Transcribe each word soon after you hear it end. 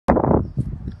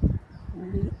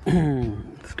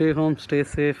Stay home, stay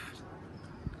safe.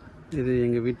 இது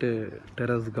எங்கள் வீட்டு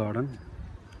டெரஸ் கார்டன்.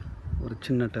 ஒரு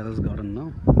சின்ன டெரஸ் கார்டன் தான்,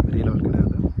 பெரிய லெவல்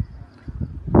கிடையாது.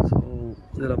 ஸோ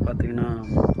இதில் பார்த்திங்கன்னா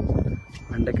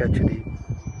வெண்டைக்காய் செடி,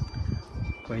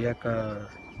 கொய்யாக்காய்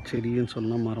செடின்னு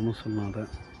சொல்லலாம், மரமும் சொல்லலாம். அதை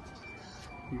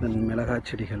தென் மிளகாய்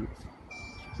செடிகள்,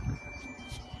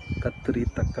 கத்திரி,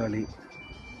 தக்காளி.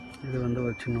 இது வந்து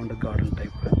ஒரு சின்னோண்டு கார்டன்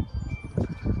டைப்பு.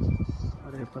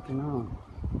 அதே பார்த்திங்கன்னா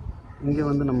இங்கே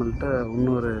வந்து நம்மள்கிட்ட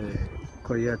இன்னொரு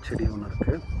கொய்யா செடி ஒன்று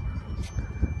இருக்குது.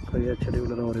 கொய்யா செடி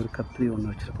உள்ள ஒரு கத்திரி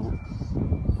ஒன்று வச்சுருக்கோம்.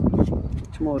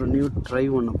 சும்மா ஒரு நியூ ட்ரை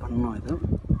ஒன்று பண்ணோம். இது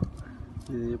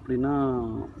எப்படின்னா,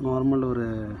 நார்மல் ஒரு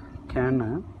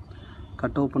கேனை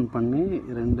கட் ஓப்பன் பண்ணி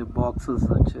 2 பாக்ஸஸ்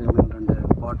வச்சு, ரெண்டு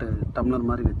பாட்டில் டம்ளர்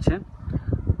மாதிரி வச்சு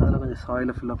அதில் கொஞ்சம்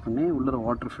சாயிலை ஃபில்லப் பண்ணி உள்ளே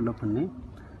வாட்டர் ஃபில்லப் பண்ணி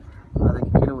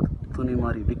அதுக்கு கீழே ஒரு துணி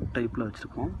மாதிரி விக் டைப்பில்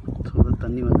வச்சுருக்கோம். ஸோ அது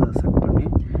தண்ணி வந்து அதை செட் பண்ணி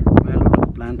மேலே உள்ள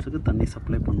பிளான்ஸுக்கு தண்ணி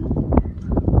சப்ளை பண்ணணும்.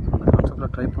 அந்த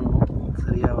கான்செப்டில் ட்ரை பண்ணோம்.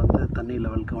 சரியாக வந்து தண்ணி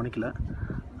லெவல் கவனிக்கல,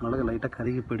 அதனால் லைட்டாக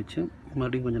கருகி போயிடுச்சு.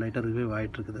 மறுபடியும் கொஞ்சம் லைட்டாக ரிவைவ்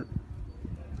ஆகிட்டுருக்குது.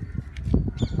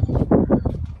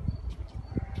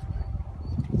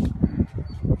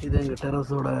 இது எங்கள்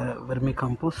டெரஸோட வெர்மி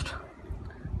காம்போஸ்ட்.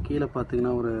 கீழே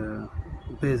பார்த்திங்கன்னா ஒரு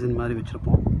பேசின் மாதிரி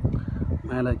வச்சுருப்போம்.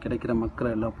 மேலே கிடைக்கிற மக்கிற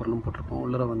எல்லா பொருளும் போட்டிருப்போம்.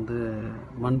 உள்ளே வந்து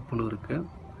மண்புழு இருக்குது.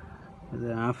 இது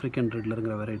ஆஃப்ரிக்கன்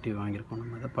ரெட்லருங்கிற வெரைட்டி வாங்கியிருக்கோம்.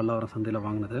 நம்ம இதை பல்லாவரம் சந்தையில்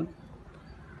வாங்கினது.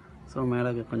 ஸோ மேலே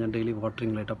கொஞ்சம் டெய்லி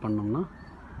வாட்டரிங் லைட்டாக பண்ணோம்னா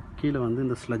கீழே வந்து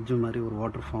இந்த ஸ்லட்ஜு மாதிரி ஒரு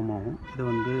வாட்டர் ஃபார்ம் ஆகும். இது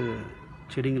வந்து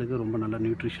செடிங்களுக்கு ரொம்ப நல்ல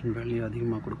நியூட்ரிஷன் வேல்யூ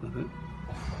அதிகமாக கொடுக்குது.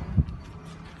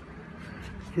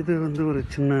 இது வந்து ஒரு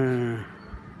சின்ன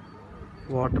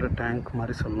வாட்டர் டேங்க்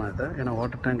மாதிரி சொல்லலாம் இதை. ஏன்னா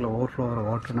வாட்டர் டேங்கில் ஓவர்ஃப்ளோ ஆகிற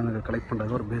வாட்டர் நாங்கள் கலெக்ட்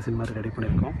பண்ணுறது ஒரு பேசின் மாதிரி ரெடி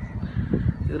பண்ணியிருக்கோம்.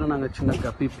 இதில் நாங்கள் சின்ன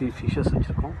guppy ஃபிஷ்ஷஸ்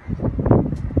வச்சுருக்கோம்.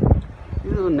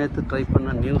 இது நேற்று ட்ரை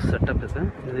பண்ண நியூ செட்டப்.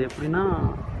 இது எப்படின்னா,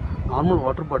 நார்மல்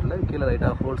வாட்டர் பாட்டிலில் கீழே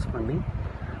லைட்டாக ஹோல்ஸ் பண்ணி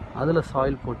அதில்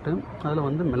சாயில் போட்டு அதில்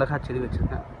வந்து மிளகாய் செடி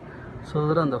வச்சுருக்கேன். ஸோ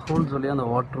இதில் அந்த ஹோல்ஸ் வழியாக அந்த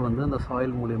வாட்டர் வந்து அந்த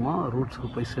சாயில் மூலிமா ரூட்ஸுக்கு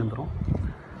போய் சேர்ந்துடும்.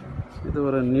 இது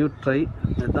ஒரு நியூ ட்ரை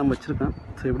தான் வச்சுருக்கேன்.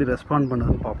 ஸோ எப்படி ரெஸ்பாண்ட்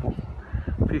பண்ணுறதுன்னு பார்ப்போம்.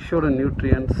 ஃபிஷ்ஷோட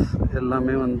நியூட்ரியன்ஸ்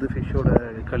எல்லாமே வந்து ஃபிஷ்ஷோட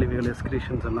கழிவுகள்,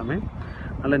 எக்ஸ்க்ரீஷன்ஸ் எல்லாமே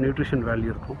நல்ல நியூட்ரிஷன் வேல்யூ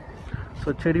இருக்கும். ஸோ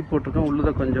செடி போட்டிருக்கோம்.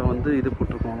 உள்ளே கொஞ்சம் வந்து இது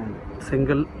போட்டிருக்கோம்,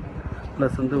 செங்கல்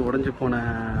ப்ளஸ் வந்து உடஞ்சி போன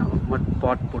மட்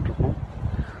பாட் போட்டிருக்கோம்.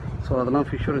 ஸோ அதெல்லாம்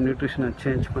ஃபிஷ்ஷோட நியூட்ரிஷனை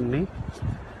சேஞ்ச் பண்ணி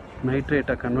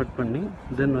நைட்ரேட்டை கன்வெர்ட் பண்ணி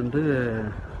தென் வந்து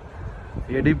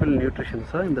எடிபிள்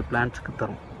நியூட்ரிஷன்ஸாக இந்த பிளான்ட்ஸுக்கு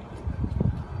தரும்.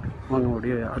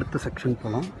 வாங்க அடுத்த செக்ஷன்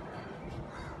போகலாம்.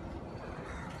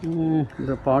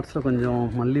 இந்த பாட்ஸில் கொஞ்சம்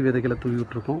மல்லி விதைகளை தூவி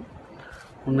விட்டுருக்கோம்.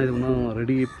 இது இன்னும்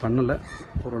ரெடி பண்ணலை,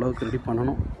 ஓரளவுக்கு ரெடி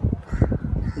பண்ணணும்.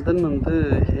 தென் வந்து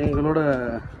எங்களோட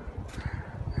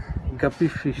guppy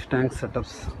ஃபிஷ் டேங்க்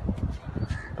செட்டப்ஸ்.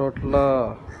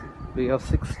 டோட்டலாக we have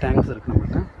 6 டேங்க்ஸ் இருக்குது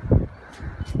நம்மகிட்ட.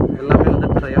 எல்லாமே வந்து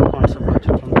ட்ரையோ கான்செப்ட்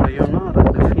வச்சுருக்கோம். ட்ரையோனா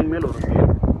 2 ஃபீமேல் ஒரு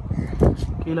மேல்.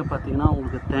 கீழே பார்த்தீங்கன்னா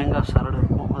உங்களுக்கு தேங்காய் சரடு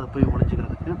இருக்கும், அதை போய்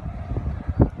ஒழிஞ்சிக்கிறதுக்கு.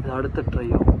 இது அடுத்த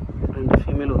ட்ரையோ, 2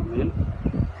 ஃபீமேல் ஒரு மேல்.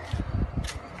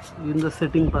 இந்த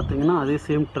செட்டிங் பார்த்தீங்கன்னா அதே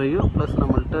சேம் ட்ரையோ ப்ளஸ்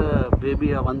நம்மள்கிட்ட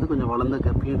பேபியாக வந்து கொஞ்சம் வளர்ந்த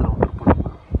கப்பியும் இதில் ஆர்டர்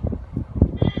பண்ணிக்கலாம்.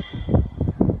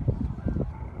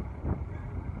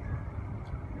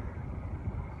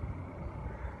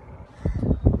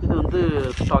 இது வந்து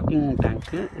ஸ்டாக்கிங்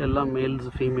டேங்க்கு. எல்லா மேல்ஸ்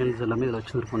ஃபீமேல்ஸ் எல்லாமே இதில்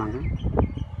வச்சுருப்போம் நாங்கள்.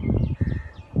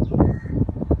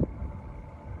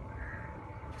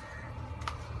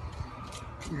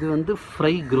 இது வந்து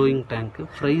ஃப்ரை க்ரோயிங் டேங்க்கு.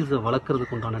 ஃப்ரைஸை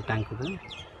வளர்க்குறதுக்கு உண்டான டேங்க் இது.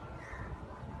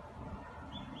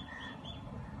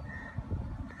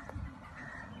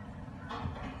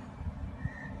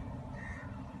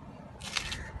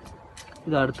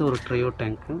 இது அடுத்து ஒரு ட்ரையோ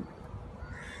டேங்க்கு.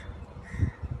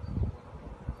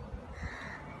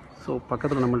 ஸோ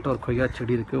பக்கத்தில் நம்மள்ட்ட ஒரு கொய்யா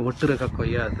செடி இருக்குது, ஒட்டுரக்கா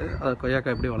கொய்யா. அது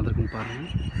கொய்யாக்காய் எப்படி வளர்ந்துருக்குன்னு பாருங்கள்.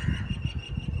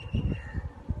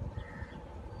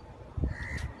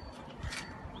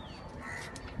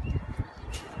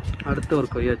 அடுத்து ஒரு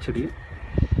கொய்யா செடி.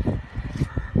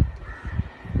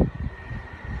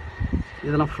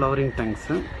 இதெல்லாம் ஃப்ளவரிங்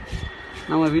டேங்க்ஸு.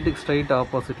 நம்ம வீட்டுக்கு ஸ்ட்ரைட்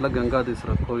ஆப்போசிட்டில்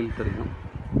கங்காதீஸ்வரர் கோயில் தெரியும்,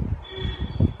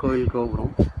 கோயில்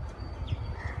கோபுரம்.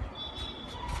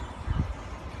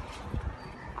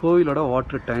 கோயிலோட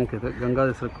வாட்டர் டேங்க் இது,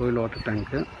 கங்காதீஸ்வரர் கோயில் வாட்டர்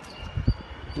டேங்க்கு.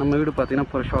 நம்ம வீடு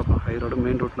பார்த்திங்கன்னா பரசுவாக்கம் ஹை ரோடு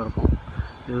மெயின் ரோட்டில் இருக்கும்.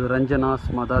 இது ரஞ்சனாஸ்,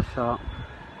 மதாஷா.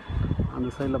 அந்த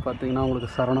சைடில் பார்த்திங்கன்னா உங்களுக்கு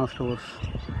சரணா ஸ்டோர்ஸ்.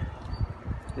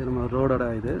 இது நம்ம ரோடோட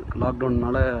இது.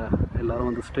 லாக்டவுன்னால எல்லோரும்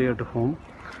வந்து ஸ்டே அட் ஹோம்,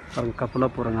 அவங்க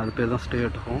கப்பலாக போகிறாங்க, அது பேர் தான் ஸ்டே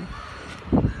அட் ஹோம்.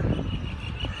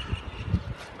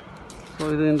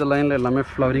 ஸோ இது இந்த லைனில் எல்லாமே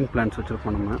ஃப்ளவரிங் பிளான்ட்ஸ்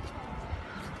வச்சுருப்போம் நம்ம.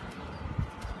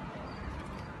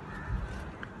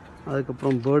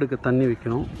 அதுக்கப்புறம் பேர்டுக்கு தண்ணி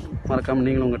வைக்கணும். மறக்காமல்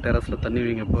நீங்களும் உங்கள் டெரஸில் தண்ணி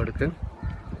வைங்க பேர்டுக்கு.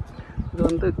 இது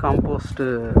வந்து காம்போஸ்ட்டு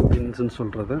பின்ஸ்ன்னு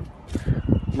சொல்கிறது.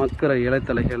 மக்கிற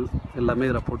இலைத்தலைகள் எல்லாமே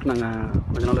இதில் போட்டு நாங்கள்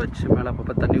கொஞ்ச நாள் வச்சு மேலே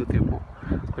அப்பப்போ தண்ணி ஊற்றி வைப்போம்.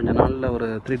 கொஞ்சம் நாளில் ஒரு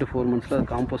 3 to 4 months அது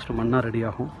காம்போஸ்ட் மண்ணாக ரெடி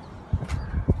ஆகும்.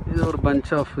 இது ஒரு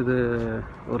பஞ்ச் ஆஃப் இது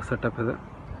ஒரு செட்டப். இது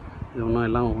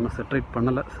ஒன்றும் செட்ரேட்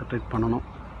பண்ணலை, செட்ரேட் பண்ணணும்.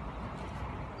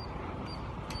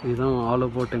 இதுதான் ஆல்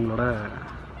அபவுட் எங்களோட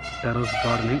டெரஸ்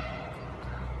கார்டனிங்.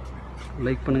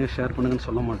 லைக் பண்ணுங்கள், ஷேர் பண்ணுங்கன்னு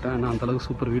சொல்ல மாட்டேன், ஏன்னா அந்தளவுக்கு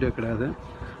சூப்பர் வீடியோ கிடையாது.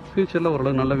 ஃப்யூச்சரில்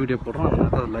ஓரளவு நல்ல வீடியோ போடுறோம்,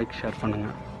 அதனால் அதை லைக் ஷேர்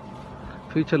பண்ணுங்கள்.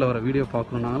 ஃப்யூச்சரில் வர வீடியோ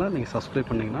பார்க்கணுன்னால நீங்கள் சப்ஸ்கிரைப்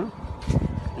பண்ணிங்கன்னா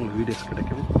உங்களுக்கு வீடியோஸ்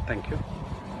கிடைக்கும். தேங்க்யூ.